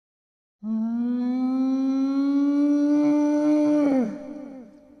Because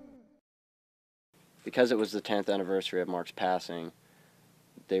it was the 10th anniversary of Mark's passing,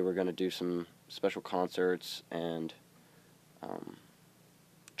 they were going to do some special concerts, and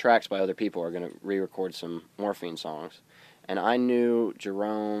tracks by other people are going to re-record some Morphine songs. And I knew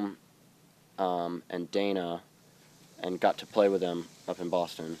Jerome and Dana and got to play with them up in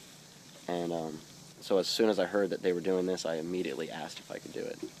Boston. And so as soon as I heard that they were doing this, I immediately asked if I could do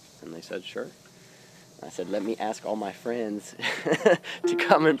it. And they said, sure. I said, let me ask all my friends to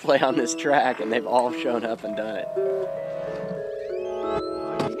come and play on this track, and they've all shown up and done it.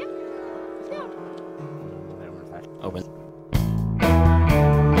 Open.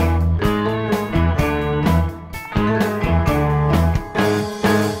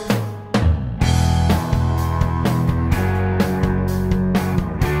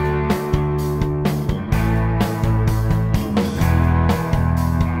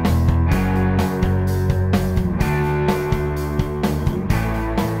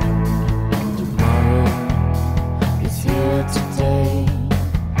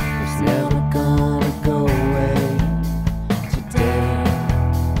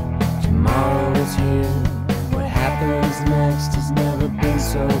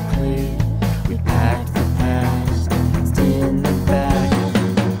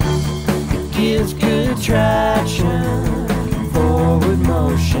 Traction, forward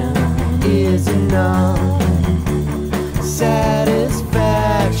motion is enough.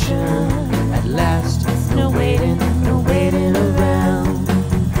 Satisfaction at last. No waiting around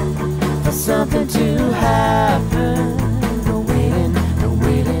for something to happen. No waiting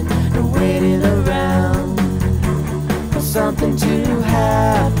around for something to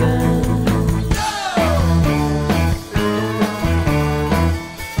happen.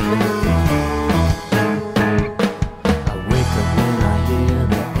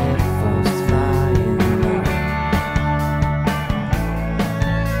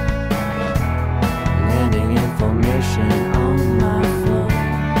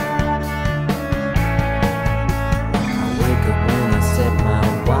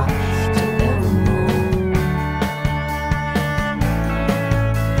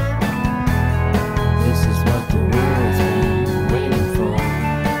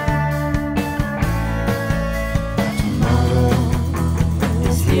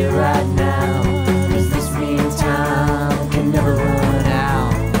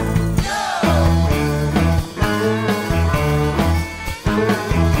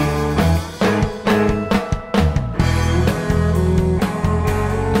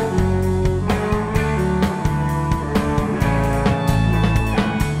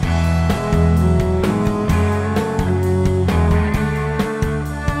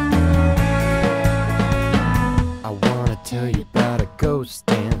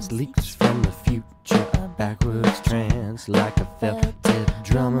 Leaks from the future, a backwards trance, like a felt-tip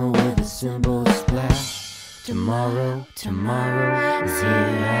drummer with a cymbal splash. Tomorrow is here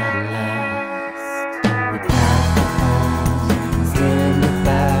at last. We pass the past, stand the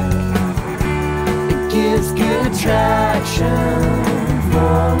back. It gives good traction.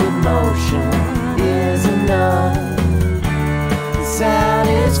 Forward motion is enough.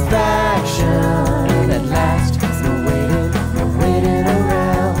 Satisfaction at last. No waiting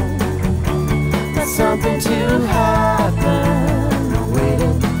around. Something to happen. No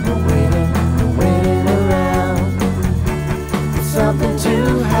waiting around. Something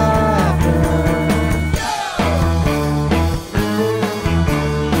to happen.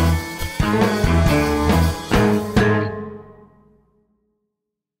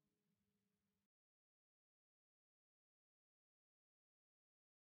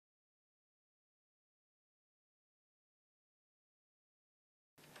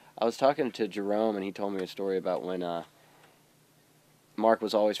 I was talking to Jerome, and he told me a story about when Mark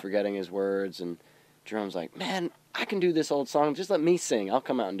was always forgetting his words, and Jerome's like, man, I can do this old song, just let me sing, I'll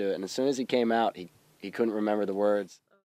come out and do it. And as soon as he came out, he couldn't remember the words.